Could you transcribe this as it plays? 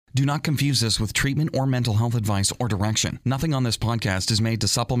Do not confuse this with treatment or mental health advice or direction. Nothing on this podcast is made to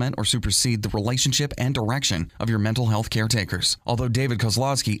supplement or supersede the relationship and direction of your mental health caretakers. Although David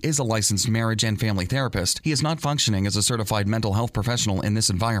Kozlowski is a licensed marriage and family therapist, he is not functioning as a certified mental health professional in this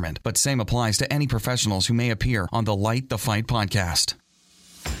environment, but same applies to any professionals who may appear on the Light the Fight podcast.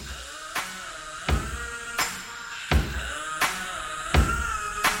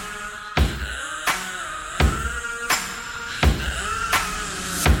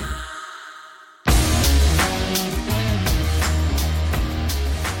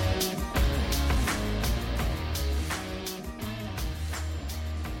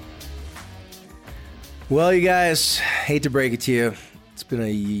 Well, you guys, hate to break it to you. It's been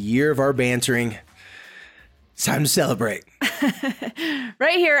a year of our bantering. It's time to celebrate.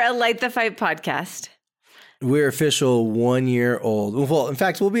 Right here at Light the Fight podcast. We're official 1 year old. Well, in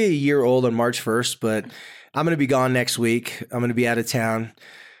fact, we'll be a year old on March 1st, but I'm going to be gone next week. I'm going to be out of town.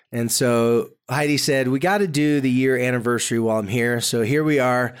 And so Heidi said, we got to do the year anniversary while I'm here. So here we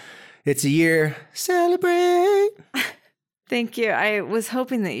are. It's a year. Celebrate. Thank you. I was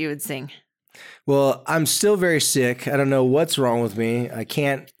hoping that you would sing. Well, I'm still very sick. I don't know what's wrong with me. I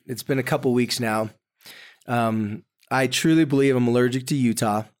can't. It's been a couple weeks now. I truly believe I'm allergic to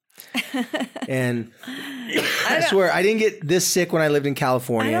Utah. And I swear, I didn't get this sick when I lived in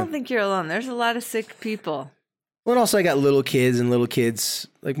California. I don't think you're alone. There's a lot of sick people. Well, and also I got little kids,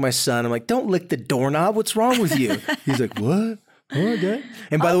 like my son. I'm like, don't lick the doorknob. What's wrong with you? He's like, what? Oh, okay.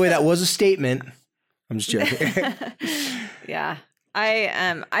 And by the way, that was a statement. I'm just joking. Yeah.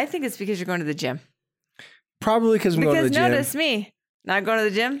 I think it's because you're going to the gym. Probably because I'm going to the gym. Because notice me, not going to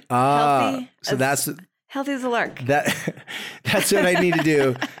the gym. Healthy as a lark. That's what I need to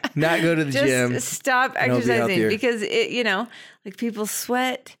do. Not go to the gym. Just stop exercising because like people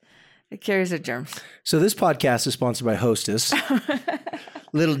sweat. It carries their germs. So this podcast is sponsored by Hostess.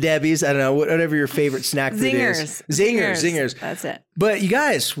 Little Debbie's. I don't know, whatever your favorite snack food is. Zingers. That's it. But you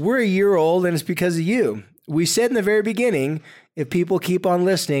guys, we're a year old and it's because of you. We said in the very beginning, if people keep on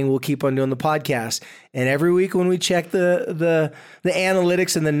listening, we'll keep on doing the podcast. And every week when we check the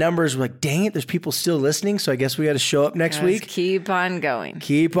analytics and the numbers, we're like, dang it, there's people still listening. So I guess we got to show up next week. Keep on going.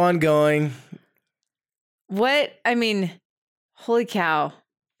 Keep on going. Holy cow.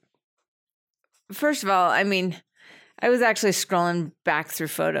 First of all, I was actually scrolling back through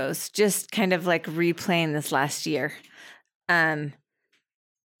photos, just kind of like replaying this last year. And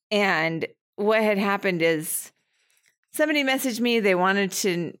what had happened is somebody messaged me. They wanted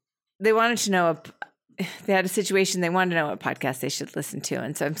to know they had a situation. They wanted to know what podcast they should listen to.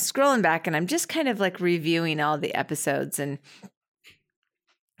 And so I'm scrolling back and I'm just kind of like reviewing all the episodes and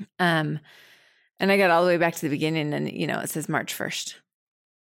I got all the way back to the beginning and, it says March 1st.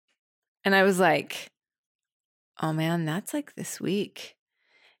 And I was like, oh man, that's like this week.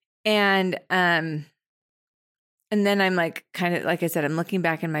 And then I'm like, kind of, like I said, I'm looking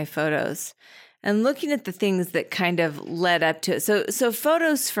back in my photos and looking at the things that kind of led up to it. So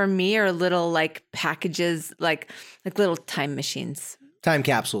photos for me are little like packages, like little time machines. Time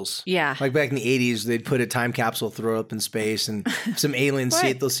capsules. Yeah. Like back in the 80s, they'd put a time capsule, throw it up in space, and some aliens see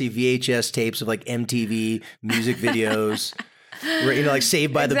it. They'll see VHS tapes of like MTV music videos, like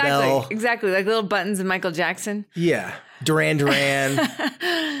Saved by the Bell. Exactly. Like little buttons of Michael Jackson. Yeah. Duran Duran.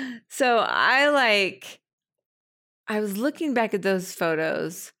 So I was looking back at those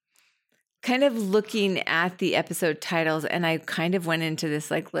photos, kind of looking at the episode titles, and I kind of went into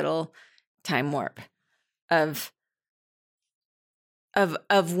this like little time warp of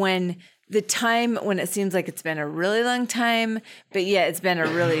when the time when it seems like it's been a really long time, but yet it's been a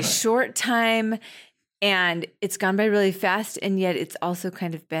really short time, and it's gone by really fast, and yet it's also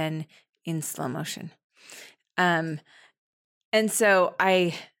kind of been in slow motion. And so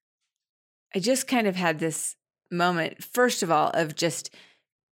I just kind of had this moment, first of all, of just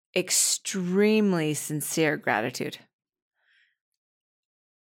extremely sincere gratitude.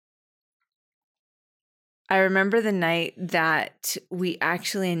 I remember the night that we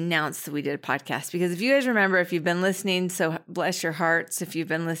actually announced that we did a podcast, because if you guys remember, if you've been listening, so bless your hearts if you've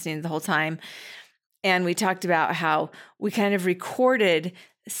been listening the whole time, and we talked about how we kind of recorded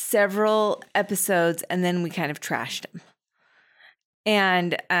several episodes and then we kind of trashed them.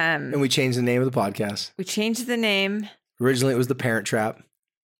 And we changed the name of the podcast. We changed the name. Originally, it was The Parent Trap.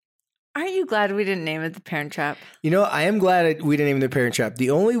 Aren't you glad we didn't name it The Parent Trap? I am glad we didn't name it The Parent Trap. The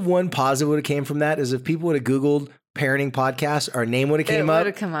only one positive would have came from that is if people would have Googled parenting podcast, our name would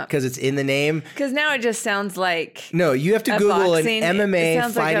have come up because it's in the name. Because now it just sounds like no. You have to Google an MMA it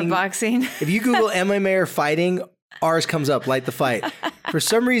sounds fighting. Like a boxing. If you Google MMA or fighting, ours comes up. Light the Fight. For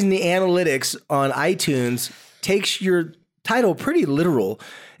some reason, the analytics on iTunes takes your title pretty literal.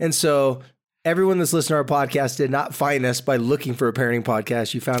 And so everyone that's listening to our podcast did not find us by looking for a parenting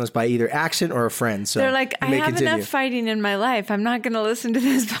podcast. You found us by either accident or a friend. So they're like, you I may have continue. enough fighting in my life. I'm not going to listen to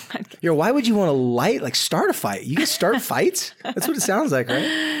this podcast. Why would you want to start a fight? You can start fights? That's what it sounds like,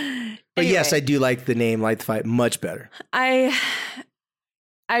 right? But Anyway. yes, I do like the name Light the Fight much better. I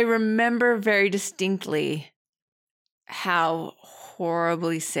remember very distinctly how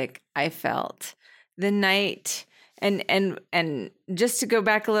horribly sick I felt the night. And just to go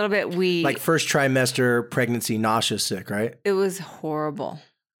back a little bit, Like first trimester pregnancy, nauseous sick, right? it was horrible.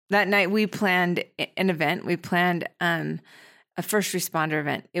 That night we planned an event. We planned a first responder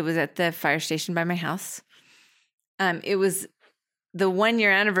event. It was at the fire station by my house. It was the 1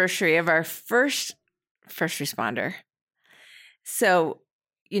 year anniversary of our first responder. So,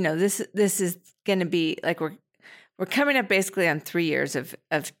 this is going to be like we're coming up basically on 3 years of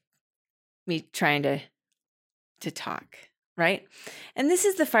me trying to talk, right? And this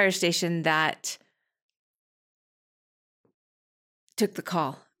is the fire station that took the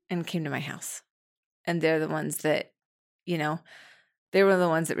call and came to my house. And they're the ones that, they were the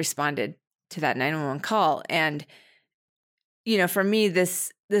ones that responded to that 911 call. And, for me,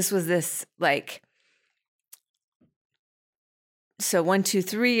 this was this like, so 1, 2,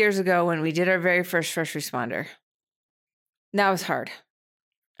 3 years ago when we did our very first responder, that was hard.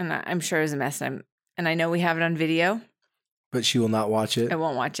 And I'm sure it was a mess. And I know we have it on video. But she will not watch it. I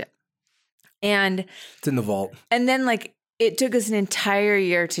won't watch it. And It's in the vault. And then it took us an entire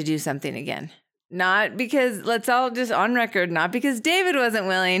year to do something again. Not because, let's all just on record, not because David wasn't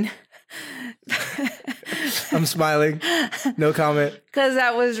willing. I'm smiling. No comment. Because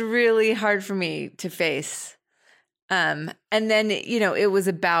that was really hard for me to face. And then, it was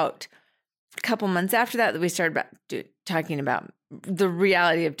about a couple months after that we started talking about the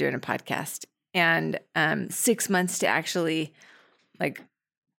reality of doing a podcast. And 6 months to actually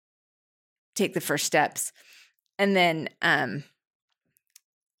take the first steps. And then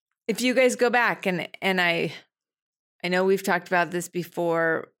if you guys go back and I know we've talked about this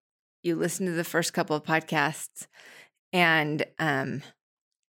before, you listen to the first couple of podcasts, and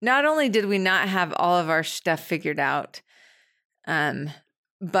not only did we not have all of our stuff figured out,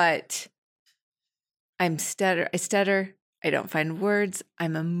 but I stutter. I don't find words.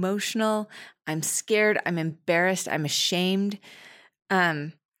 I'm emotional. I'm scared. I'm embarrassed. I'm ashamed.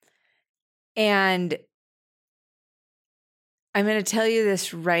 And I'm going to tell you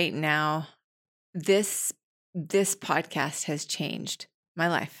this right now. This podcast has changed my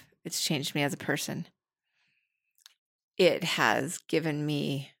life. It's changed me as a person. It has given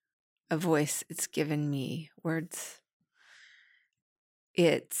me a voice. It's given me words.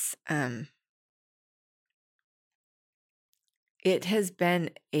 It has been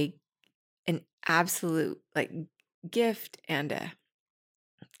an absolute gift and a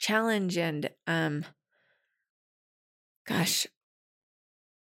challenge, and gosh,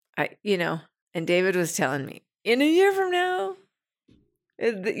 and David was telling me in a year from now,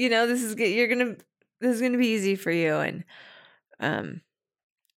 this is gonna be easy for you, and I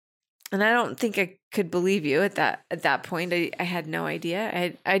don't think I could believe you at that point. I had no idea.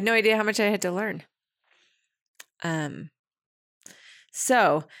 I had no idea how much I had to learn.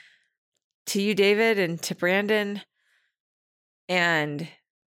 So to you, David, and to Brandon, and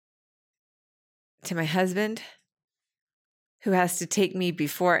to my husband, who has to take me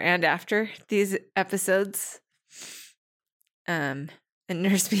before and after these episodes, and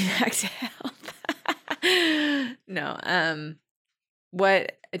nurse me back to health. No,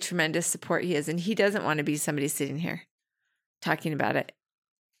 what a tremendous support he is. And he doesn't want to be somebody sitting here talking about it.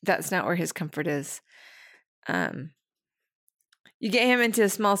 That's not where his comfort is. You get him into a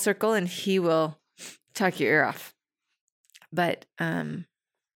small circle and he will talk your ear off. But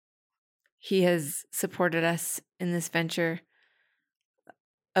he has supported us in this venture,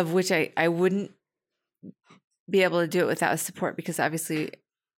 of which I wouldn't be able to do it without his support, because obviously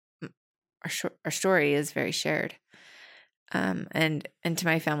our story is very shared. And to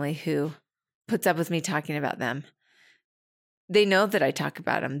my family who puts up with me talking about them. They know that I talk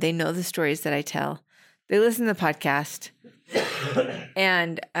about them. They know the stories that I tell. They listen to the podcast.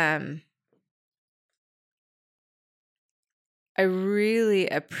 And I really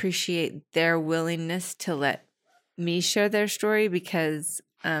appreciate their willingness to let me share their story, because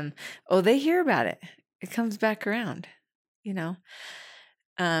they hear about it. It comes back around,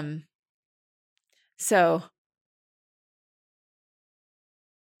 So,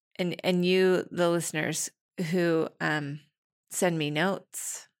 and you, the listeners who send me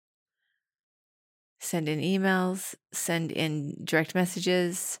notes, send in emails, send in direct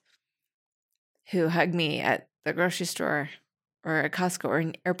messages, who hug me at the grocery store or at Costco or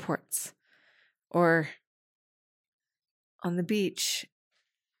in airports or on the beach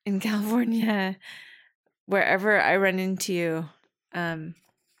in California, wherever I run into you, and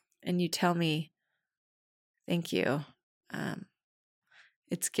you tell me, thank you.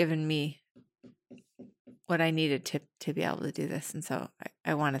 It's given me what I needed to be able to do this. And so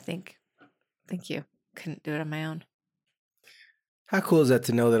I want to thank you. Couldn't do it on my own. How cool is that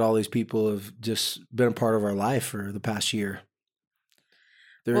to know that all these people have just been a part of our life for the past year?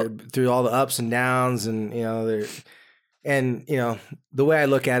 Through all the ups and downs, and the way I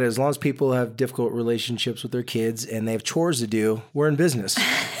look at it, as long as people have difficult relationships with their kids and they have chores to do, we're in business.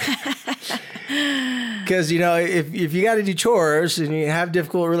 Because if you got to do chores and you have a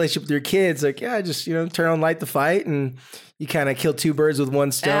difficult relationship with your kids, just turn on Light the Fight, and you kind of kill two birds with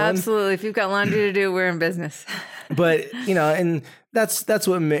one stone. Absolutely. If you've got laundry to do, we're in business. But and that's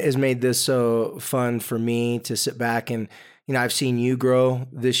what has made this so fun for me to sit back and I've seen you grow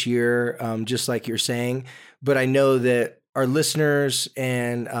this year, just like you're saying. But I know that our listeners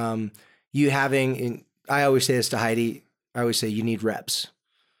and you having, and I always say this to Heidi, I always say you need reps.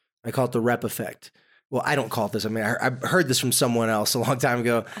 I call it the rep effect. Well, I don't call it this. I mean, I heard this from someone else a long time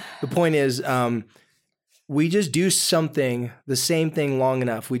ago. The point is, we just do something, the same thing long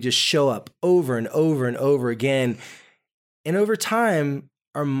enough. We just show up over and over and over again. And over time,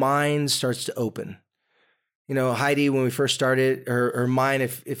 our mind starts to open. Heidi, when we first started, her mind,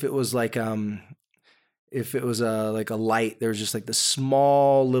 if it was like, if it was like a light, there was just like the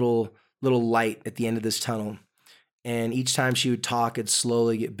small little light at the end of this tunnel. And each time she would talk, it'd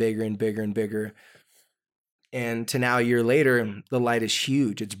slowly get bigger and bigger and bigger. And to now, a year later, the light is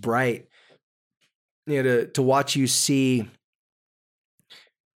huge. It's bright. To watch you see,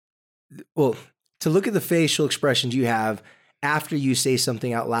 to look at the facial expressions you have after you say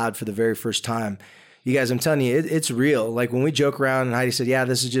something out loud for the very first time. You guys, I'm telling you, it's real. Like when we joke around and Heidi said, yeah,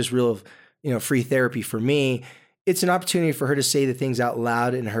 this is just real, free therapy for me. It's an opportunity for her to say the things out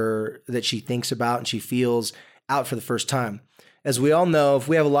loud in her that she thinks about and she feels out for the first time. As we all know, if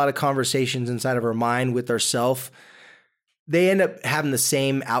we have a lot of conversations inside of our mind with ourselves, they end up having the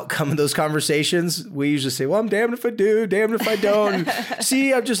same outcome of those conversations. We usually say, well, I'm damned if I do, damned if I don't.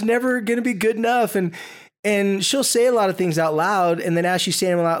 See, I'm just never going to be good enough. And she'll say a lot of things out loud. And then as she's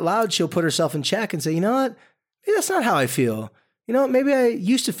saying them out loud, she'll put herself in check and say, you know what? Maybe that's not how I feel. Maybe I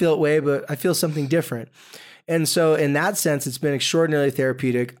used to feel that way, but I feel something different. And so in that sense, it's been extraordinarily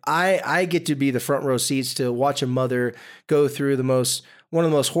therapeutic. I get to be the front row seats to watch a mother go through one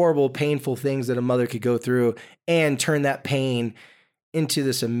of the most horrible, painful things that a mother could go through and turn that pain into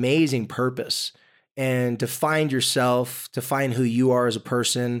this amazing purpose and to find yourself, to find who you are as a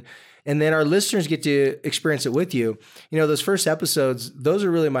person. And then our listeners get to experience it with you. Those first episodes, those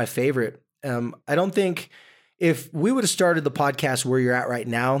are really my favorite. I don't think if we would have started the podcast where you're at right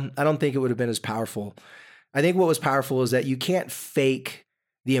now, I don't think it would have been as powerful. I think what was powerful is that you can't fake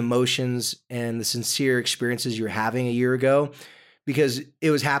the emotions and the sincere experiences you're having a year ago because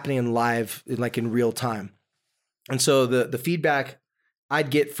it was happening in live, like in real time. And so the feedback I'd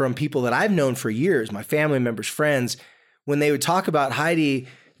get from people that I've known for years, my family members, friends, when they would talk about Heidi,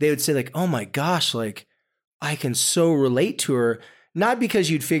 they would say like, oh my gosh, like I can so relate to her, not because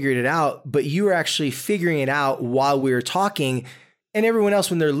you'd figured it out, but you were actually figuring it out while we were talking. And everyone else,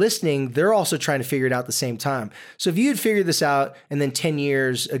 when they're listening, they're also trying to figure it out at the same time. So if you had figured this out and then 10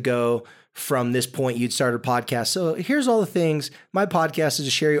 years ago from this point, you'd started a podcast. So here's all the things, my podcast is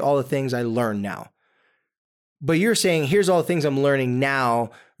to share you all the things I learned now. But you're saying, here's all the things I'm learning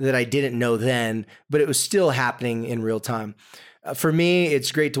now that I didn't know then, but it was still happening in real time. For me,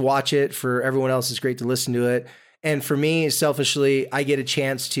 it's great to watch it. For everyone else, it's great to listen to it. And for me, selfishly, I get a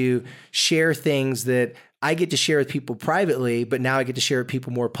chance to share things that I get to share with people privately, but now I get to share with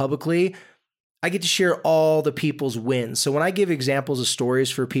people more publicly. I get to share all the people's wins. So when I give examples of stories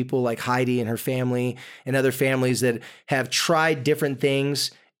for people like Heidi and her family and other families that have tried different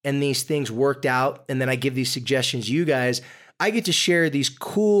things and these things worked out, and then I give these suggestions to you guys, I get to share these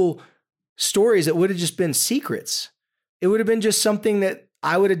cool stories that would have just been secrets. It would have been just something that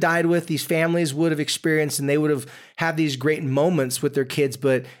I would have died with, these families would have experienced, and they would have had these great moments with their kids,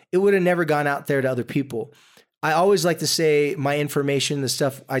 but it would have never gone out there to other people. I always like to say my information, the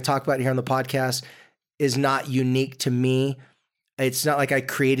stuff I talk about here on the podcast, is not unique to me. It's not like I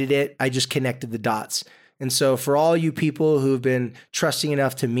created it. I just connected the dots. And so for all you people who have been trusting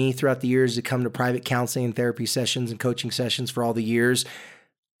enough to me throughout the years to come to private counseling and therapy sessions and coaching sessions for all the years,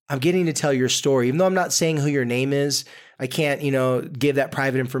 I'm getting to tell your story. Even though I'm not saying who your name is, I can't, give that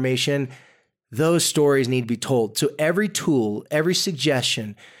private information. Those stories need to be told. So every tool, every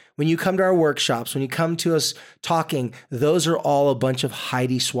suggestion, when you come to our workshops, when you come to us talking, those are all a bunch of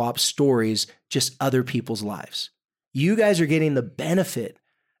Heidi Swapp stories, just other people's lives. You guys are getting the benefit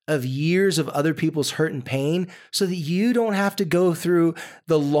of years of other people's hurt and pain so that you don't have to go through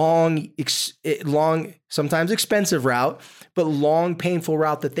the long, sometimes expensive route, but long, painful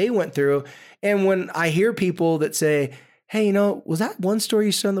route that they went through. And when I hear people that say, hey, was that one story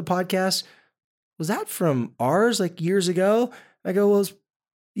you said on the podcast? Was that from ours like years ago? I go, well, it's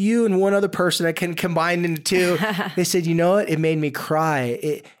you and one other person I can combine into two. They said, you know what? It made me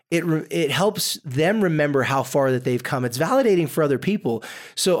cry. It helps them remember how far that they've come. It's validating for other people.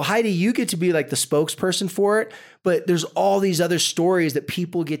 So Heidi, you get to be like the spokesperson for it, but there's all these other stories that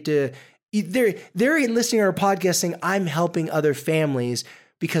people get to, they're listening to our podcast saying, I'm helping other families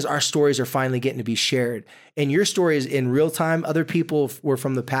because our stories are finally getting to be shared. And your story is in real time. Other people were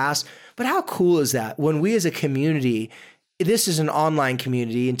from the past. But how cool is that when we as a community, this is an online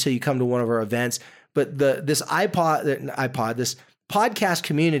community until you come to one of our events, but this podcast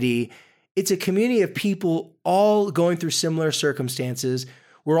community, it's a community of people all going through similar circumstances.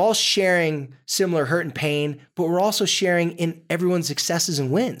 We're all sharing similar hurt and pain, but we're also sharing in everyone's successes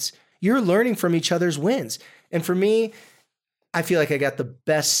and wins. You're learning from each other's wins. And for me, I feel like I got the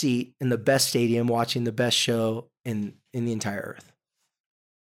best seat in the best stadium watching the best show in the entire earth.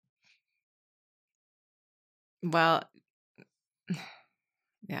 Well,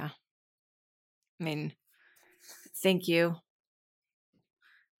 yeah. I mean, thank you.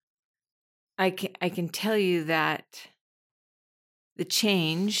 I can tell you that the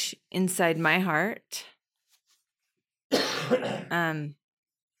change inside my heart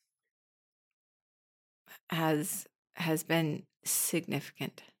has been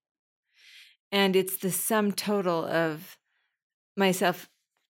significant. And it's the sum total of myself,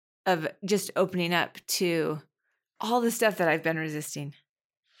 of just opening up to all the stuff that I've been resisting.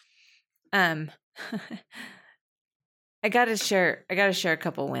 I gotta share a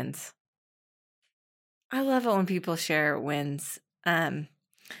couple wins. I love it when people share wins. And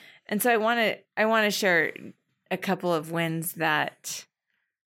so I want to share a couple of wins that,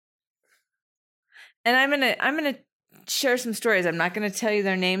 and I'm going to share some stories. I'm not going to tell you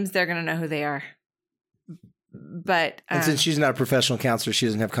their names. They're going to know who they are. But and since she's not a professional counselor, she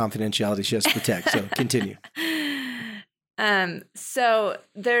doesn't have confidentiality she has to protect. So continue. So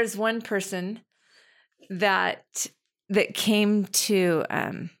there's one person that came to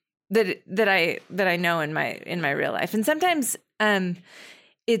that I know in my real life, and sometimes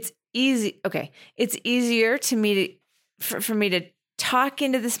it's easy. Okay, it's easier to me for me to talk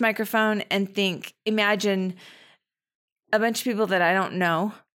into this microphone and imagine a bunch of people that I don't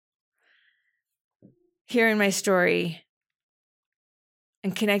know hearing my story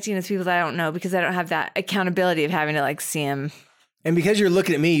and connecting with people that I don't know, because I don't have that accountability of having to see them. And because you're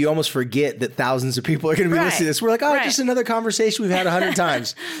looking at me, you almost forget that thousands of people are going to be listening to this. We're like, just another conversation we've had 100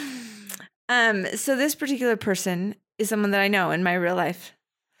 times. So this particular person is someone that I know in my real life,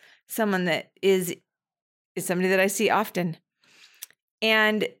 someone that is somebody that I see often.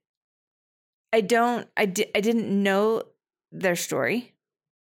 And I didn't know their story.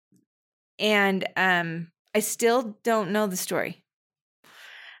 And I still don't know the story.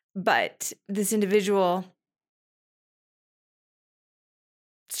 But this individual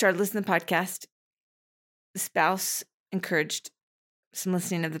started listening to the podcast. The spouse encouraged some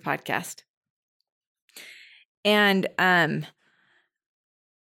listening of the podcast. And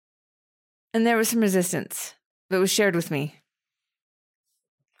there was some resistance that was shared with me.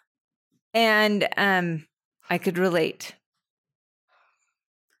 And I could relate.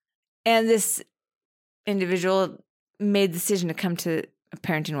 And this individual made the decision to come to a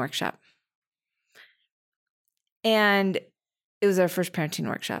parenting workshop. And it was our first parenting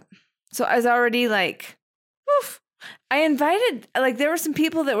workshop. So I was already woof. I invited, there were some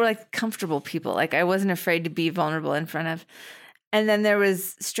people that were comfortable people. I wasn't afraid to be vulnerable in front of. And then there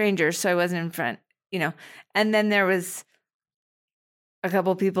was strangers, so I wasn't in front, And then there was a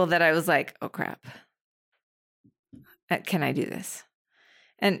couple people that I was like, oh crap. Can I do this?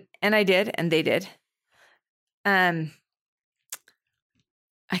 And I did, and they did. I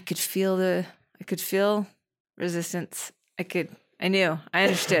could feel resistance. I knew, I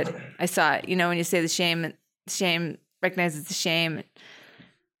understood. I saw it. When you say the shame recognizes the shame.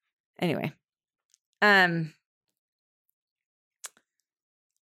 Anyway. Had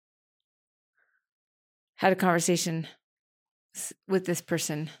a conversation with this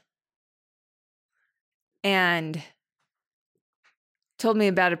person and told me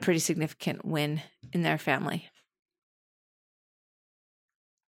about a pretty significant win in their family.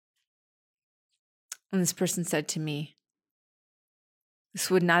 And this person said to me, This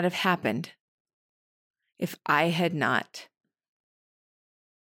would not have happened if I had not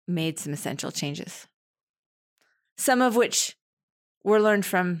made some essential changes, some of which were learned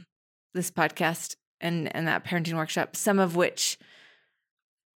from this podcast and that parenting workshop, some of which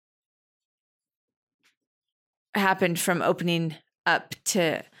happened from opening up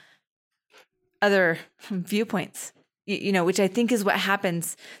to other viewpoints, which I think is what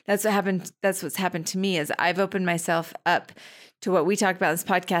happens. That's what happened. That's what's happened to me is I've opened myself up to what we talked about in this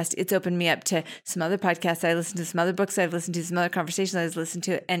podcast. It's opened me up to some other podcasts I listened to, some other books I've listened to, some other conversations I've listened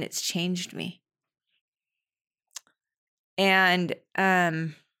to, and it's changed me. And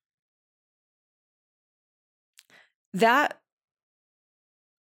that,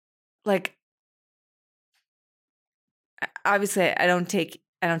 like, obviously I don't take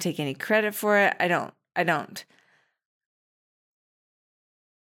any credit for it. I don't.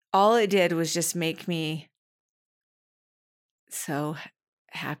 All it did was just make me so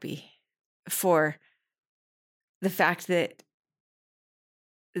happy for the fact that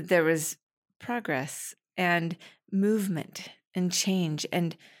there was progress and movement and change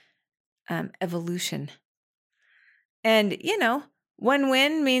and evolution. And, one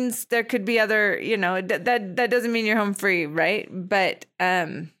win means there could be other, that doesn't mean you're home free, right? But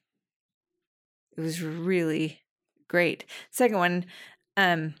it was really great. Second one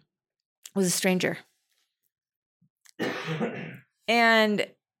was a stranger. And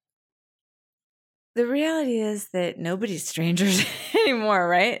the reality is that nobody's strangers anymore,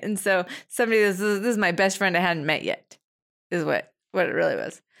 right? And so this is my best friend I hadn't met yet, is what it really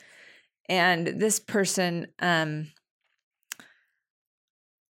was. And this person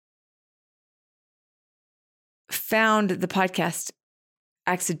found the podcast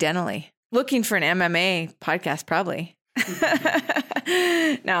accidentally, looking for an MMA podcast, probably.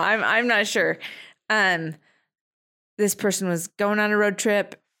 No, I'm not sure. This person was going on a road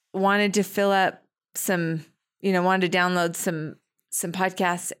trip, wanted to fill up some, wanted to download some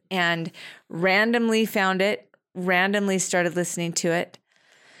podcasts, and randomly found it, randomly started listening to it.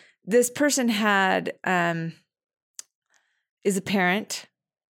 This person is a parent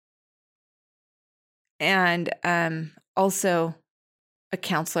and also a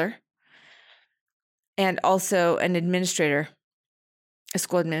counselor and also an administrator, a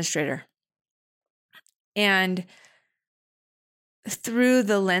school administrator. And through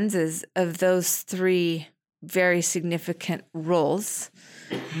the lenses of those three very significant roles,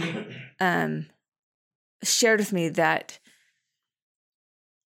 shared with me that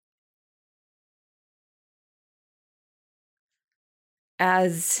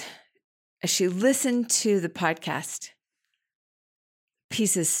as she listened to the podcast,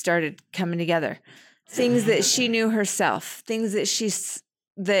 pieces started coming together. Things that she knew herself, things that she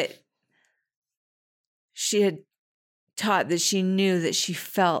had taught, that she knew, that she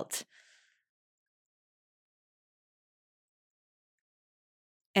felt.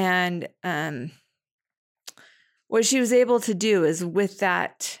 And what she was able to do is, with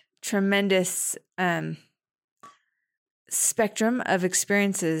that tremendous spectrum of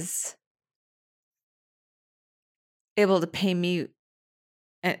experiences, able to pay me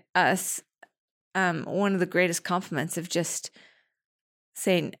and us one of the greatest compliments of just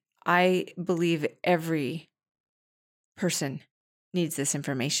saying, I believe every person needs this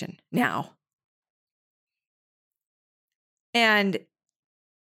information now. And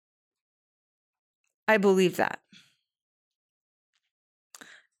I believe that.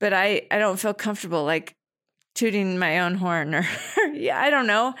 But I don't feel comfortable like tooting my own horn or I don't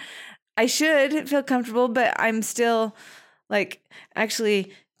know. I should feel comfortable, but I'm still like,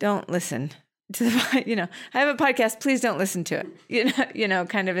 actually, don't listen to the, I have a podcast, please don't listen to it,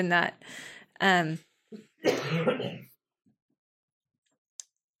 kind of in that.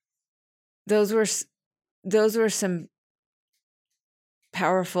 Those were some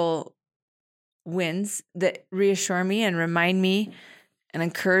powerful wins that reassure me and remind me and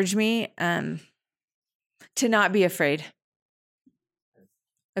encourage me to not be afraid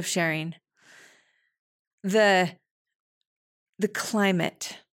of sharing. The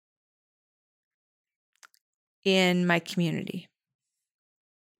climate in my community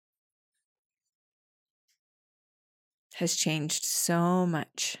has changed so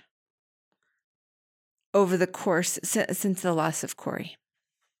much over the course since the loss of Corey.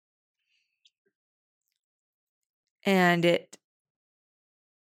 And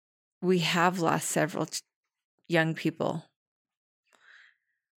we have lost several young people.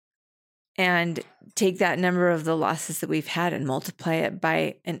 And take that number of the losses that we've had and multiply it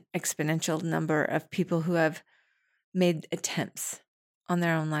by an exponential number of people who have made attempts on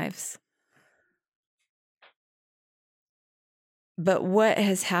their own lives. But what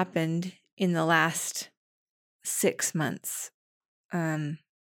has happened in the last 6 months, and,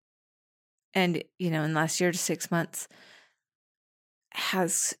 in the last year to 6 months,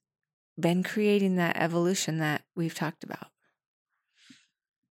 has been creating that evolution that we've talked about.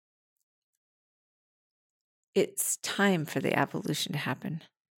 It's time for the evolution to happen.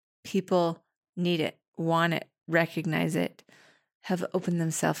 People need it, want it, recognize it, have opened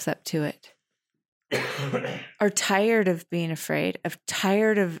themselves up to it, are tired of being afraid,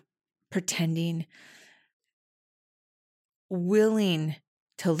 tired of pretending, willing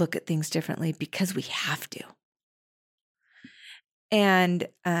to look at things differently because we have to. And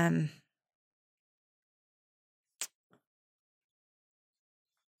I'm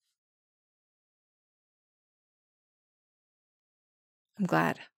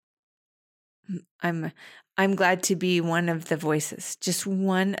glad. I'm glad to be one of the voices, just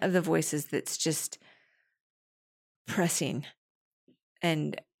one of the voices that's just pressing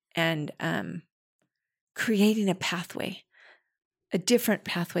and creating a pathway, a different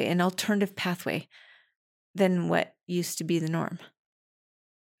pathway, an alternative pathway than what used to be the norm.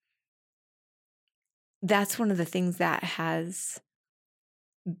 That's one of the things that has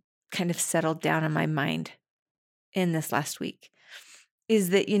kind of settled down in my mind in this last week,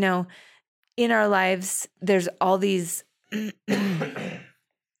 is that, in our lives, there's all these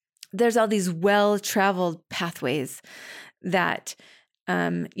well-traveled pathways that,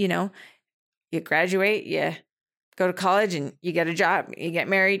 you graduate, you go to college, and you get a job, you get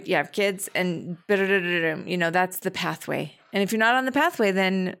married, you have kids, and that's the pathway. And if you're not on the pathway,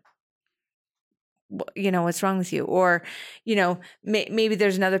 then what's wrong with you? Or, maybe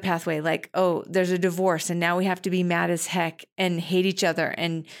there's another pathway, like, oh, there's a divorce, and now we have to be mad as heck and hate each other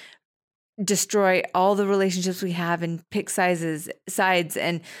and destroy all the relationships we have and pick sides,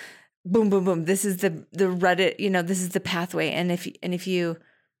 and boom, boom, boom. This is the Reddit, this is the pathway. And if you,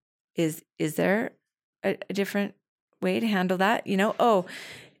 is there a different way to handle that? Oh,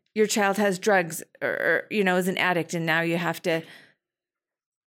 your child has drugs or is an addict, and now you have to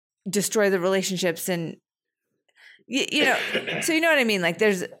destroy the relationships, and so you know what I mean? Like,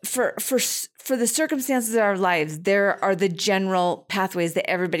 there's for the circumstances of our lives, there are the general pathways that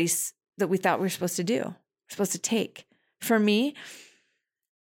that we thought we were supposed to take. For me,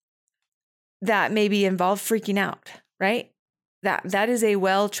 that maybe involved freaking out, right? That is a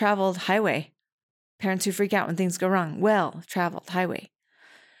well-traveled highway. Parents who freak out when things go wrong, well-traveled highway.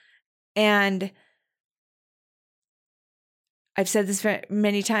 And I've said this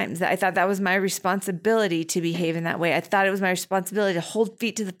many times, that I thought that was my responsibility to behave in that way. I thought it was my responsibility to hold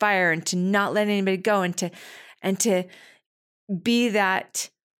feet to the fire and to not let anybody go, and to be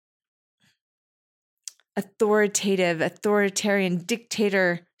that authoritarian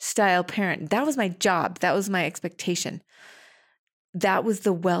dictator style parent. That was my job. That was my expectation. That was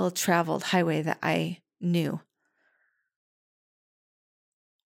the well-traveled highway that I knew.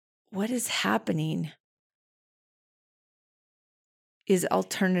 What is happening is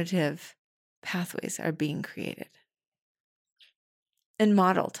alternative pathways are being created and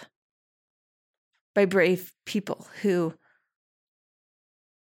modeled by brave people who,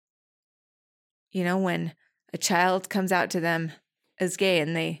 when a child comes out to them as gay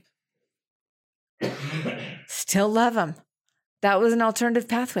and they still love them, that was an alternative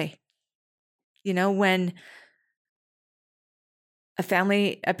pathway. When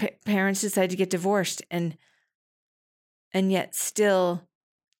parents decide to get divorced and yet still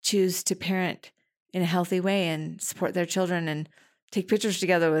choose to parent in a healthy way and support their children and take pictures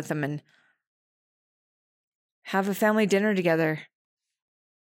together with them and have a family dinner together,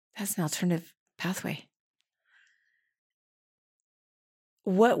 that's an alternative pathway.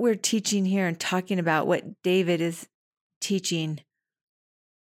 What we're teaching here and talking about, what David is teaching,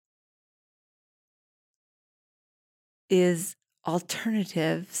 is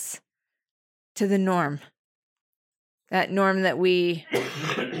alternatives to the norm. That norm that we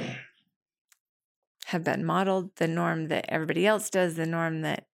have been modeled, the norm that everybody else does, the norm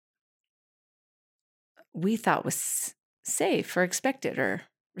that we thought was safe or expected or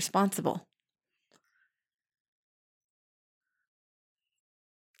responsible.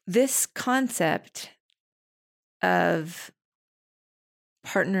 This concept of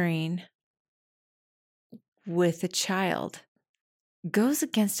partnering with a child goes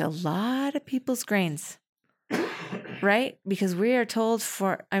against a lot of people's grains, right? Because we are told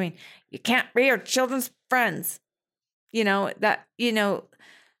you can't be your children's friends.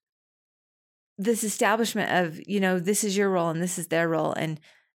 This establishment of, this is your role and this is their role. And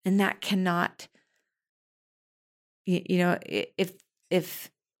that cannot,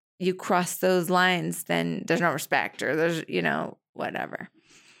 if you cross those lines, then there's no respect, or there's, whatever.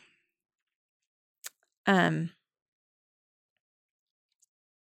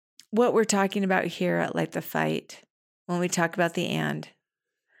 What we're talking about here at Light the Fight, when we talk about the and,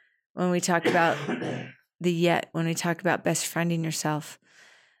 when we talk about the yet, when we talk about best friending yourself,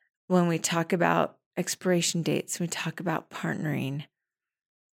 when we talk about expiration dates, we talk about partnering.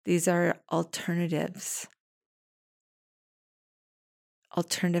 These are alternatives,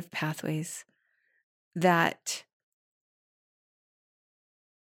 alternative pathways that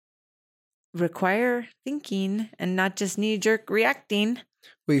require thinking and not just knee-jerk reacting.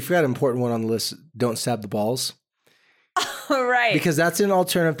 Well, you forgot an important one on the list. Don't stab the balls. Right. Because that's an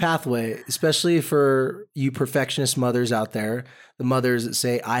alternative pathway, especially for you perfectionist mothers out there, the mothers that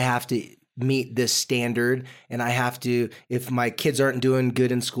say, I have to meet this standard and I have to, if my kids aren't doing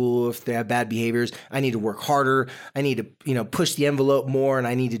good in school, if they have bad behaviors, I need to work harder. I need to, push the envelope more, and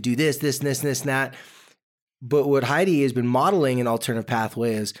I need to do this, and that. But what Heidi has been modeling an alternative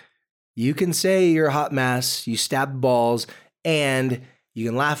pathway is you can say you're a hot mess, you stab the balls, and you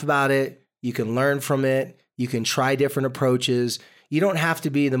can laugh about it. You can learn from it. You can try different approaches. You don't have to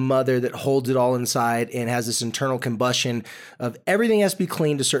be the mother that holds it all inside and has this internal combustion of everything has to be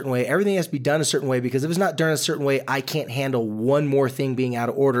cleaned a certain way. Everything has to be done a certain way, because if it's not done a certain way, I can't handle one more thing being out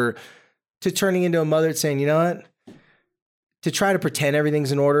of order, to turning into a mother that's saying, you know what? To try to pretend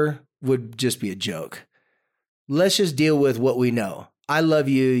everything's in order would just be a joke. Let's just deal with what we know. I love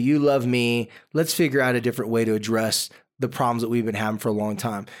you. You love me. Let's figure out a different way to address the problems that we've been having for a long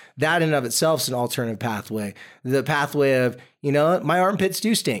time. That in and of itself is an alternative pathway. The pathway of, my armpits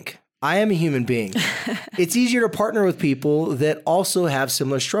do stink. I am a human being. It's easier to partner with people that also have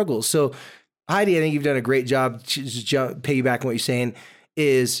similar struggles. So Heidi, I think you've done a great job, piggybacking what you're saying,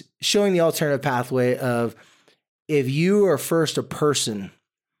 is showing the alternative pathway of, if you are first a person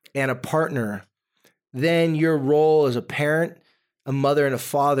and a partner, then your role as a parent, a mother, and a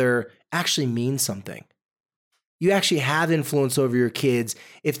father actually means something. You actually have influence over your kids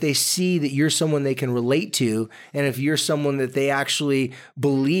if they see that you're someone they can relate to, and if you're someone that they actually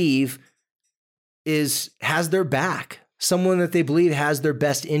believe has their back, someone that they believe has their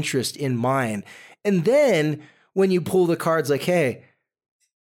best interest in mind. And then when you pull the cards like, hey,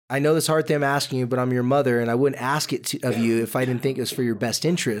 I know this hard thing I'm asking you, but I'm your mother, and I wouldn't ask it of you if I didn't think it was for your best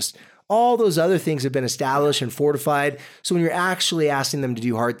interest. All those other things have been established and fortified. So when you're actually asking them to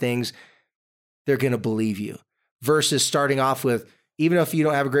do hard things, they're going to believe you. Versus starting off with, even if you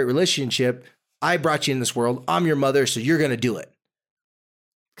don't have a great relationship, I brought you in this world, I'm your mother, so you're going to do it.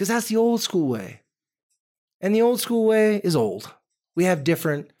 Because that's the old school way. And the old school way is old. We have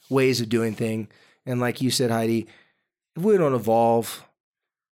different ways of doing things. And like you said, Heidi, if we don't evolve,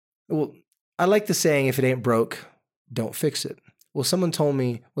 well, I like the saying, if it ain't broke, don't fix it. Well, someone told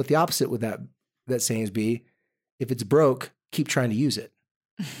me what the opposite would that saying is be, if it's broke, keep trying to use it.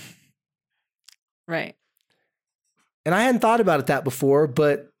 Right. And I hadn't thought about it that before,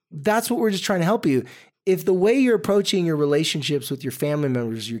 but that's what we're just trying to help you. If the way you're approaching your relationships with your family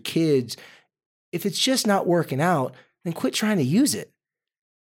members, your kids, if it's just not working out, then quit trying to use it.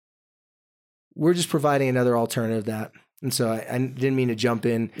 We're just providing another alternative to that. And so I didn't mean to jump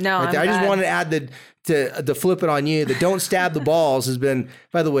in. No, right there. I just wanted to add to flip it on you. The don't stab the balls has been,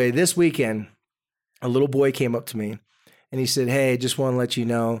 by the way, this weekend, a little boy came up to me and he said, hey, just want to let you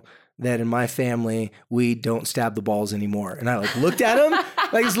know that in my family, we don't stab the balls anymore. And I looked at him,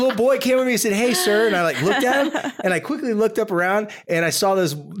 like this little boy came at me and said, hey, sir. And I looked at him and I quickly looked up around and I saw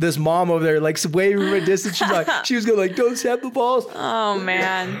this mom over there, waving from a distance. She was going don't stab the balls. Oh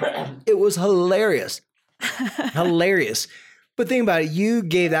man. It was hilarious. Hilarious. But think about it. You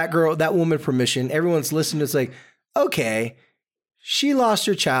gave that woman permission. Everyone's listening. It's like, okay, she lost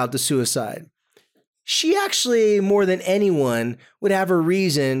her child to suicide. She actually, more than anyone, would have a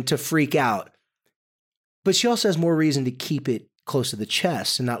reason to freak out. But she also has more reason to keep it close to the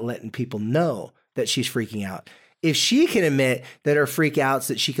chest and not letting people know that she's freaking out. If she can admit that her freak outs,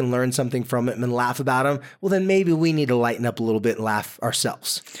 that she can learn something from it and laugh about them, well, then maybe we need to lighten up a little bit and laugh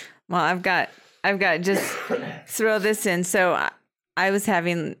ourselves. Well, I've got just throw this in. So I was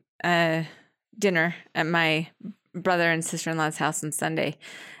having dinner at my brother and sister-in-law's house on Sunday,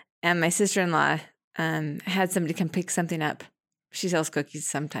 and my sister-in-law had somebody come pick something up. She sells cookies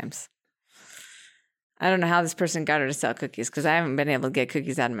sometimes. I don't know how this person got her to sell cookies, because I haven't been able to get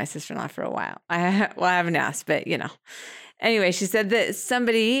cookies out of my sister-in-law for a while. I haven't asked, but Anyway, she said that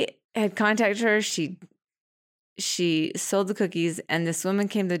somebody had contacted her. She sold the cookies, and this woman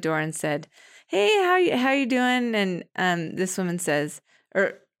came to the door and said, hey, how you doing? And this woman says,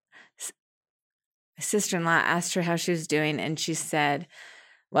 or my sister-in-law asked her how she was doing, and she said,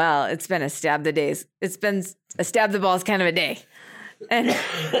 well, it's been a stab the balls kind of a day. And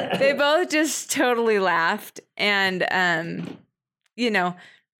they both just totally laughed. And, you know,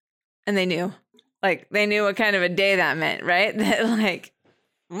 and they knew what kind of a day that meant, right? That like,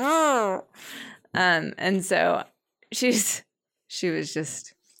 and so she was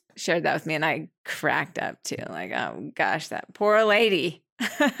just shared that with me, and I cracked up too. Like, oh gosh, that poor lady.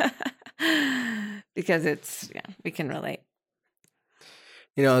 Because we can relate.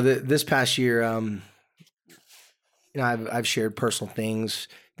 You know, this past year, I've shared personal things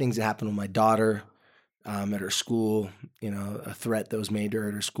that happened with my daughter at her school. You know, a threat that was made to her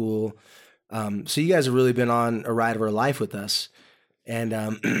at her school. So you guys have really been on a ride of our life with us, and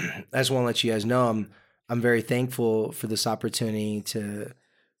I just want to let you guys know I'm very thankful for this opportunity to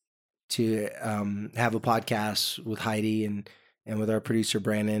have a podcast with Heidi and with our producer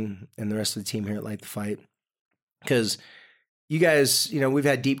Brandon and the rest of the team here at Light the Fight, because you guys, you know, we've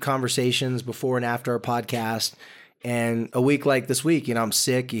had deep conversations before and after our podcast. And a week like this week, you know, I'm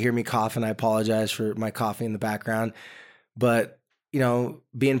sick. You hear me coughing. I apologize for my coughing in the background. But, you know,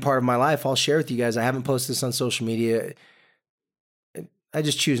 being part of my life, I'll share with you guys. I haven't posted this on social media. I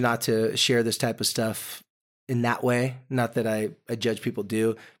just choose not to share this type of stuff in that way. Not that I judge people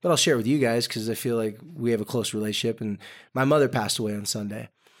do, but I'll share it with you guys because I feel like we have a close relationship. And my mother passed away on Sunday.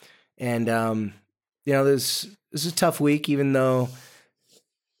 And, you know, this is a tough week, even though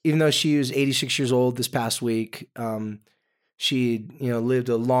she was 86 years old this past week. She, you know, lived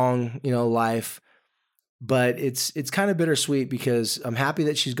a long, you know, life, but it's kind of bittersweet because I'm happy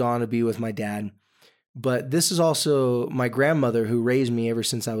that she's gone to be with my dad. But this is also my grandmother who raised me ever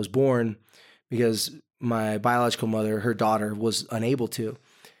since I was born, because my biological mother, her daughter, was unable to.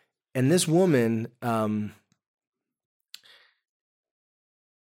 And this woman,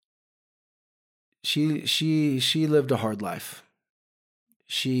 she lived a hard life.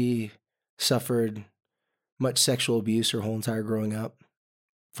 She suffered much sexual abuse her whole entire growing up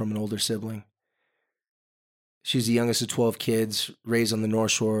from an older sibling. She's the youngest of 12 kids, raised on the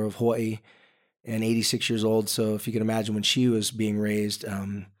North Shore of Hawaii, and 86 years old. So if you can imagine when she was being raised,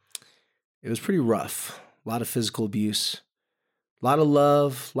 it was pretty rough. A lot of physical abuse, a lot of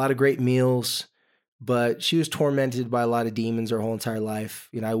love, a lot of great meals, but she was tormented by a lot of demons her whole entire life.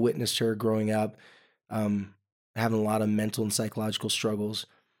 You know, I witnessed her growing up, having a lot of mental and psychological struggles.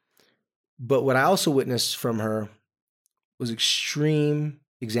 But what I also witnessed from her was extreme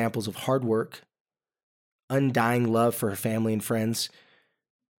examples of hard work, undying love for her family and friends.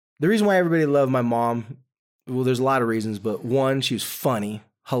 The reason why everybody loved my mom, well, there's a lot of reasons, but one, she was funny,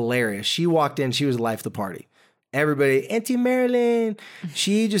 hilarious. She walked in, she was the life of the party. Everybody, Auntie Marilyn.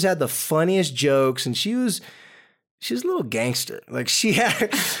 She just had the funniest jokes, and she was a little gangster. Like, she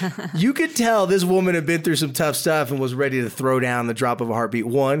had, you could tell this woman had been through some tough stuff and was ready to throw down the drop of a heartbeat.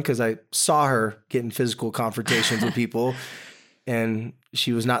 One, because I saw her getting physical confrontations with people, and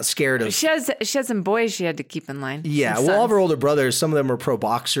she was not scared of. She had some boys she had to keep in line. Yeah, well, all of her older brothers, some of them were pro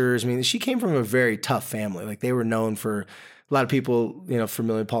boxers. I mean, she came from a very tough family. Like, they were known for, a lot of people, you know,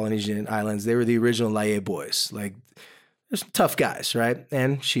 familiar with Polynesian islands, they were the original Laie boys. Like, they're some tough guys, right?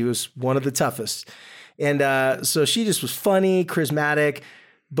 And she was one of the toughest. And so she just was funny, charismatic.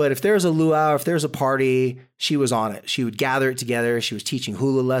 But if there was a luau, if there was a party, she was on it. She would gather it together. She was teaching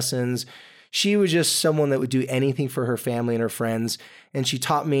hula lessons. She was just someone that would do anything for her family and her friends. And she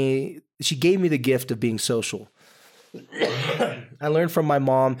gave me the gift of being social. I learned from my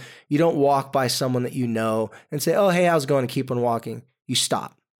mom, you don't walk by someone that you know and say, oh, hey, how's it going? And keep on walking. You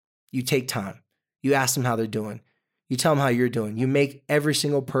stop. You take time. You ask them how they're doing. You tell them how you're doing. You make every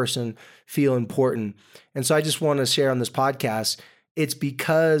single person feel important. And so I just want to share on this podcast, it's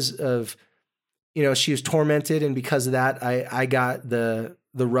because of, you know, she was tormented. And because of that, I got the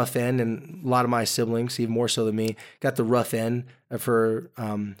rough end, and a lot of my siblings, even more so than me, got the rough end of her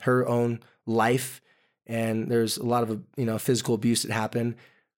own life. And there's a lot of, you know, physical abuse that happened.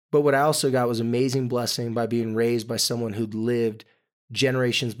 But what I also got was amazing blessing by being raised by someone who'd lived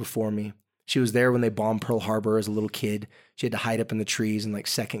generations before me. She was there when they bombed Pearl Harbor as a little kid. She had to hide up in the trees in like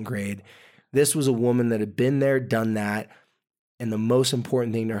second grade. This was a woman that had been there, done that. And the most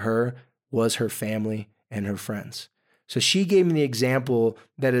important thing to her was her family and her friends. So she gave me the example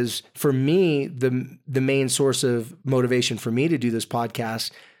that is, for me, the main source of motivation for me to do this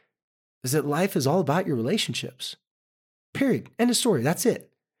podcast, is that life is all about your relationships. Period. End of story. That's it.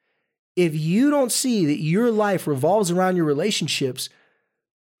 If you don't see that your life revolves around your relationships,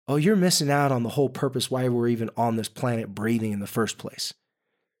 oh, you're missing out on the whole purpose why we're even on this planet breathing in the first place.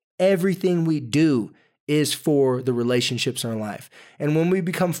 Everything we do is for the relationships in our life. And when we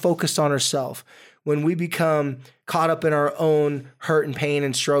become focused on ourselves, when we become caught up in our own hurt and pain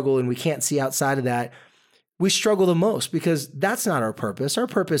and struggle, and we can't see outside of that, we struggle the most because that's not our purpose. Our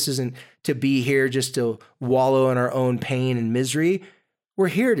purpose isn't to be here just to wallow in our own pain and misery. We're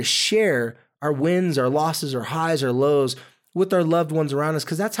here to share our wins, our losses, our highs, our lows with our loved ones around us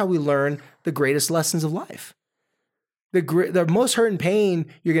because that's how we learn the greatest lessons of life. The most hurt and pain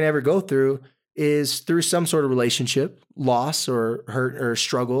you're going to ever go through is through some sort of relationship, loss or hurt or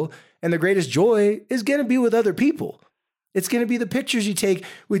struggle. And the greatest joy is going to be with other people. It's going to be the pictures you take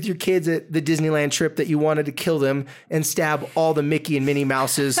with your kids at the Disneyland trip that you wanted to kill them and stab all the Mickey and Minnie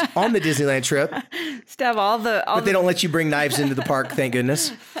Mouses on the Disneyland trip. Stab but they don't let you bring knives into the park, thank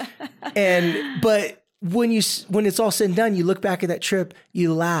goodness. But when it's all said and done, you look back at that trip,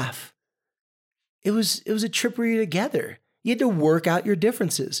 you laugh. It was a trip where you're together. You had to work out your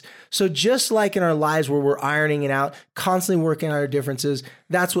differences. So just like in our lives where we're ironing it out, constantly working out our differences,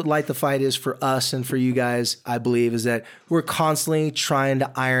 that's what Light the Fight is for us and for you guys, I believe, is that we're constantly trying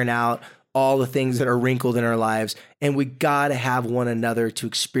to iron out all the things that are wrinkled in our lives. And we got to have one another to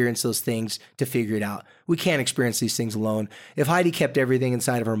experience those things to figure it out. We can't experience these things alone. If Heidi kept everything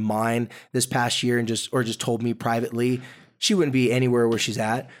inside of her mind this past year and just told me privately, she wouldn't be anywhere where she's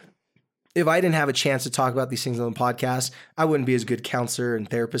at. If I didn't have a chance to talk about these things on the podcast, I wouldn't be as good counselor and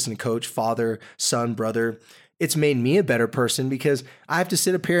therapist and coach, father, son, brother. It's made me a better person because I have to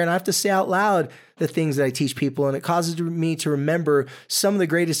sit up here and I have to say out loud the things that I teach people. And it causes me to remember some of the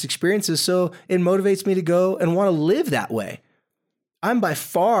greatest experiences. So it motivates me to go and want to live that way. I'm by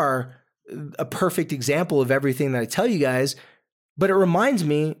far a perfect example of everything that I tell you guys, but it reminds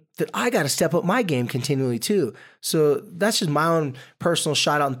me that I got to step up my game continually too. So that's just my own personal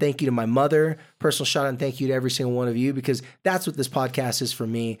shout out and thank you to my mother, personal shout out and thank you to every single one of you, because that's what this podcast is for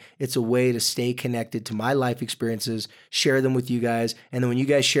me. It's a way to stay connected to my life experiences, share them with you guys. And then when you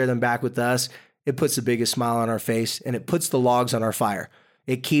guys share them back with us, it puts the biggest smile on our face and it puts the logs on our fire.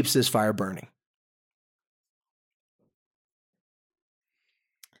 It keeps this fire burning.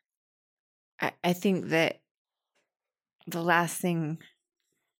 I think that the last thing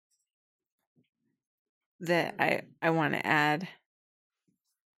that I want to add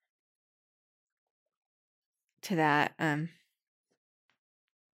to that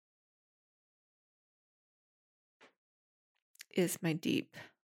is my deep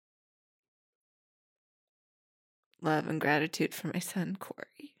love and gratitude for my son, Corey.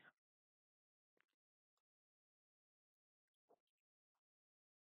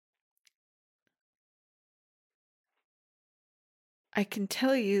 I can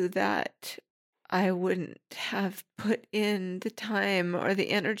tell you that I wouldn't have put in the time or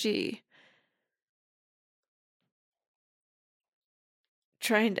the energy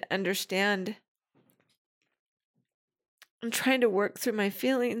trying to understand and trying to work through my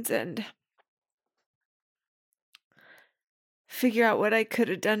feelings and figure out what I could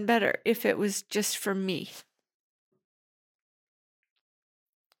have done better if it was just for me.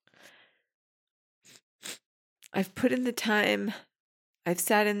 I've put in the time. I've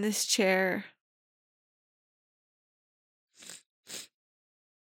sat in this chair.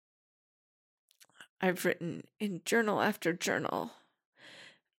 I've written in journal after journal.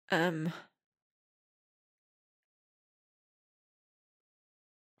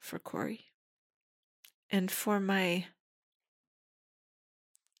 For Corey. And for my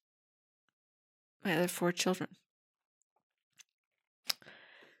other 4 children.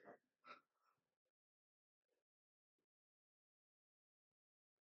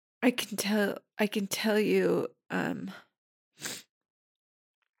 I can tell you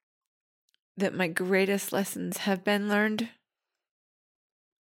that my greatest lessons have been learned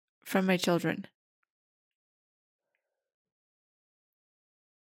from my children.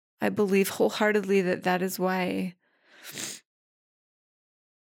 I believe wholeheartedly that is why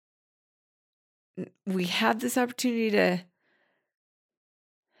we have this opportunity to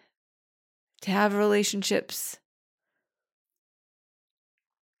have relationships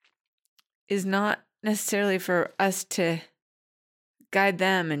is not necessarily for us to guide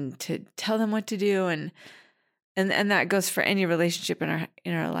them and to tell them what to do, and that goes for any relationship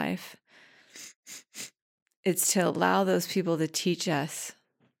in our life. It's to allow those people to teach us.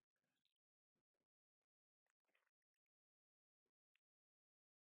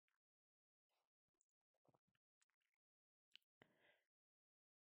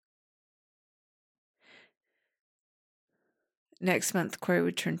 Next month, Corey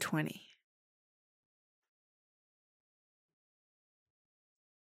would turn 20.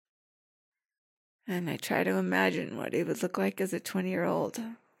 And I try to imagine what he would look like as a 20-year-old.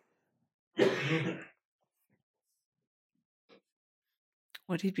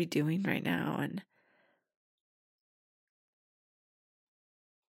 What he'd be doing right now. And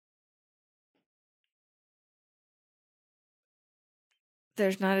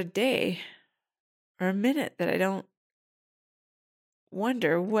there's not a day or a minute that I don't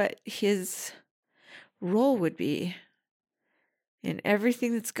wonder what his role would be in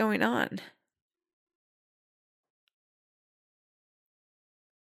everything that's going on.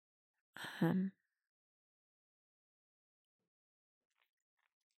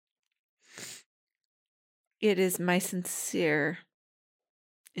 It is my sincere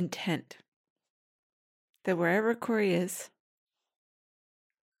intent that wherever Corey is,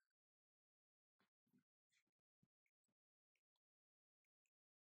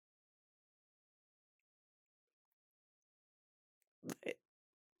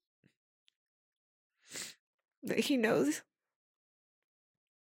 that he knows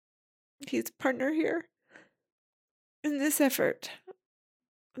he's a partner here in this effort,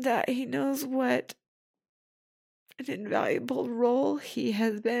 that he knows what an invaluable role he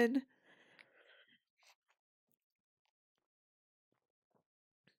has been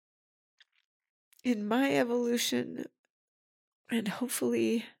in my evolution, and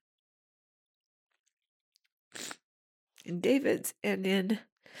hopefully in David's and in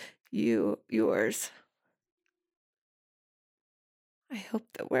yours. I hope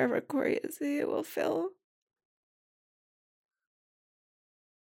that wherever Corey is, he will feel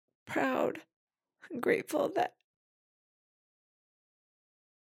proud and grateful that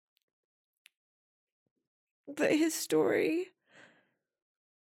his story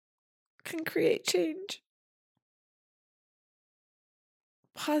can create change.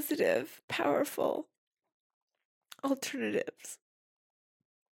 Positive, powerful alternatives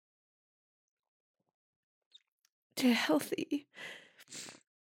to healthy,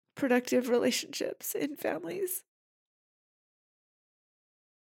 productive relationships in families.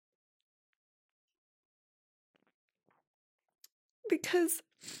 Because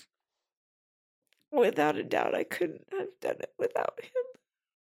without a doubt, I couldn't have done it without him.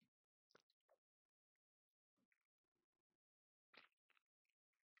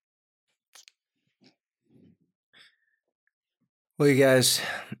 Well, you guys,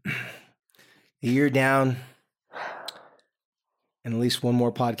 a year down and at least one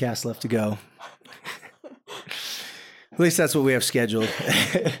more podcast left to go. At least that's what we have scheduled.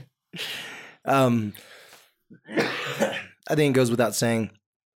 I think it goes without saying,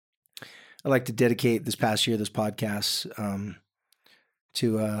 I'd like to dedicate this past year, this podcast,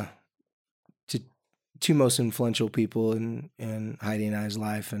 to two most influential people in Heidi and I's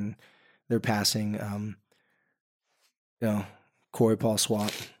life and their passing. Corey Paul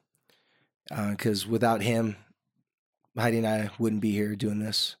Swap, because without him, Heidi and I wouldn't be here doing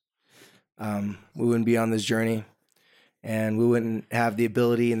this. We wouldn't be on this journey, and we wouldn't have the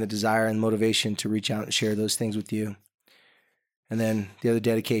ability and the desire and motivation to reach out and share those things with you. And then the other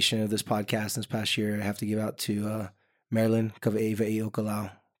dedication of this podcast this past year, I have to give out to Marilyn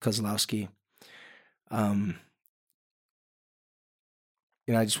Kozlowski. I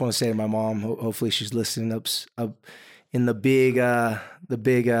just want to say to my mom, hopefully she's listening up in the big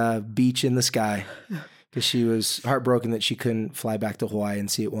beach in the sky, because she was heartbroken that she couldn't fly back to Hawaii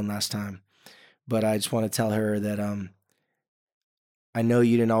and see it one last time. But I just want to tell her that I know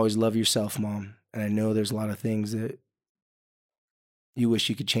you didn't always love yourself, Mom, and I know there's a lot of things that you wish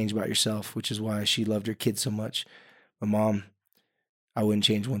you could change about yourself, which is why she loved her kids so much. But Mom, I wouldn't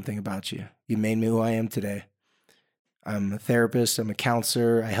change one thing about you. You made me who I am today. I'm a therapist. I'm a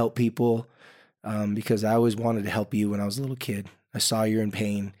counselor. I help people because I always wanted to help you when I was a little kid. I saw you're in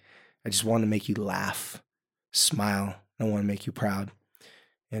pain. I just wanted to make you laugh, smile. I want to make you proud.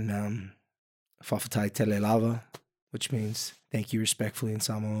 And Fafatai Tele Lava, which means thank you respectfully in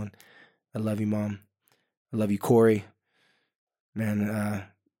Samoan. I love you, Mom. I love you, Corey. Man,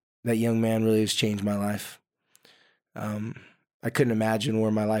 that young man really has changed my life. I couldn't imagine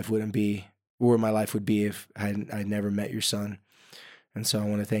where my life would be if I'd never met your son. And so I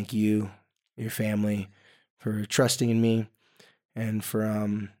want to thank you, your family, for trusting in me, and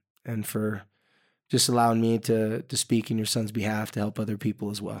for just allowing me to speak in your son's behalf to help other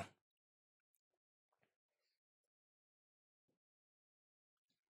people as well.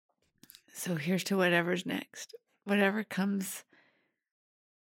 So here's to whatever's next. Whatever comes,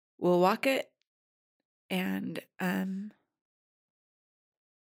 we'll walk it. And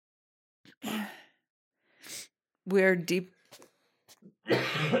we're deeply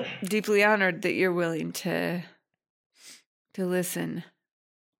honored that you're willing to listen,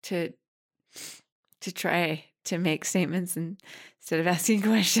 to try to make statements instead of asking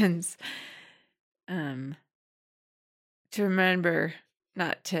questions. To remember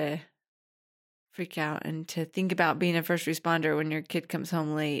not to freak out and to think about being a first responder when your kid comes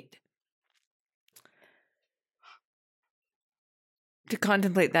home late.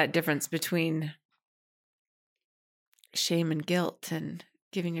 contemplate that difference between shame and guilt and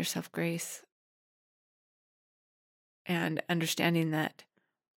giving yourself grace and understanding that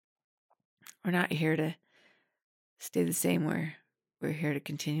we're not here to stay the same. We're here to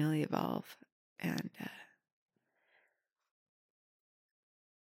continually evolve. And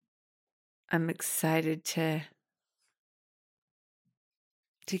I'm excited to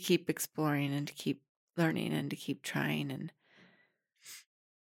keep exploring and to keep learning and to keep trying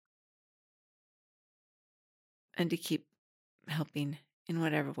and to keep helping in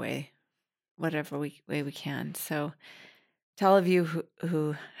whatever way we can. So to all of you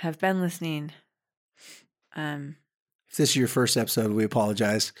who have been listening, if this is your first episode, we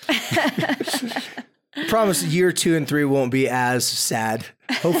apologize. I promise year 2 and 3 won't be as sad.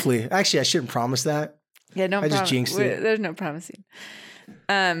 Hopefully. Actually, I shouldn't promise that. Yeah, no, I just jinxed it. There's no promising.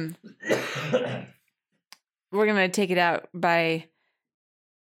 We're going to take it out by,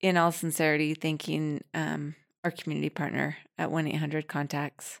 in all sincerity, thanking our community partner at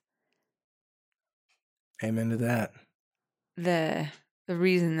 1-800-CONTACTS. Amen to that. The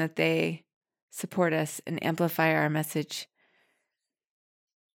reason that they support us and amplify our message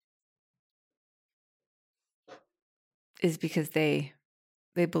is because they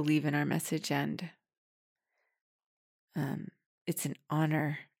believe in our message, and it's an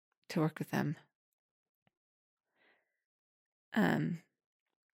honor to work with them. And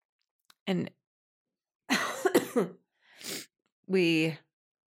we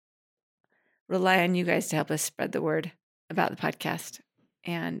rely on you guys to help us spread the word about the podcast.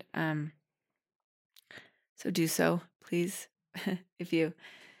 And so do so, please. If you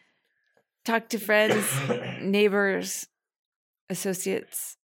talk to friends, neighbors,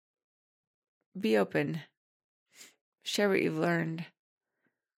 associates, be open. Share what you've learned.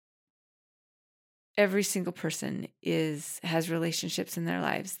 Every single person has relationships in their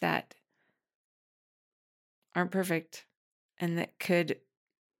lives that aren't perfect and that could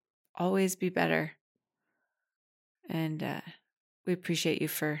always be better. And we appreciate you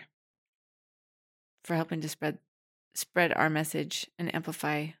for helping to spread our message and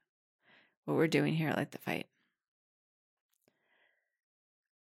amplify what we're doing here at Light the Fight.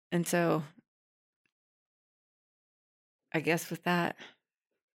 And so, I guess with that,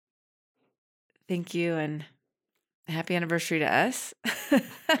 thank you and happy anniversary to us.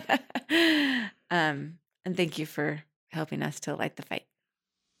 And thank you for helping us to light the fight.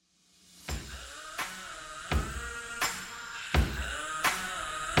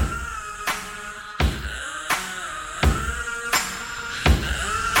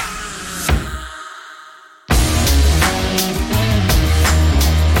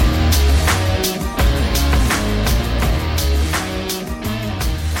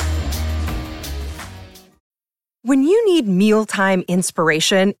 When you need mealtime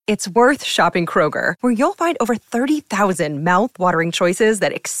inspiration, it's worth shopping Kroger, where you'll find over 30,000 mouth-watering choices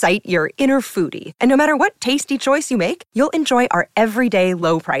that excite your inner foodie. And no matter what tasty choice you make, you'll enjoy our everyday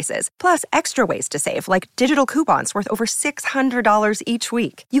low prices, plus extra ways to save, like digital coupons worth over $600 each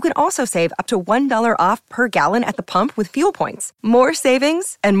week. You can also save up to $1 off per gallon at the pump with fuel points. More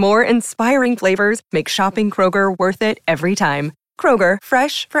savings and more inspiring flavors make shopping Kroger worth it every time. Kroger,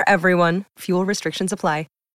 fresh for everyone. Fuel restrictions apply.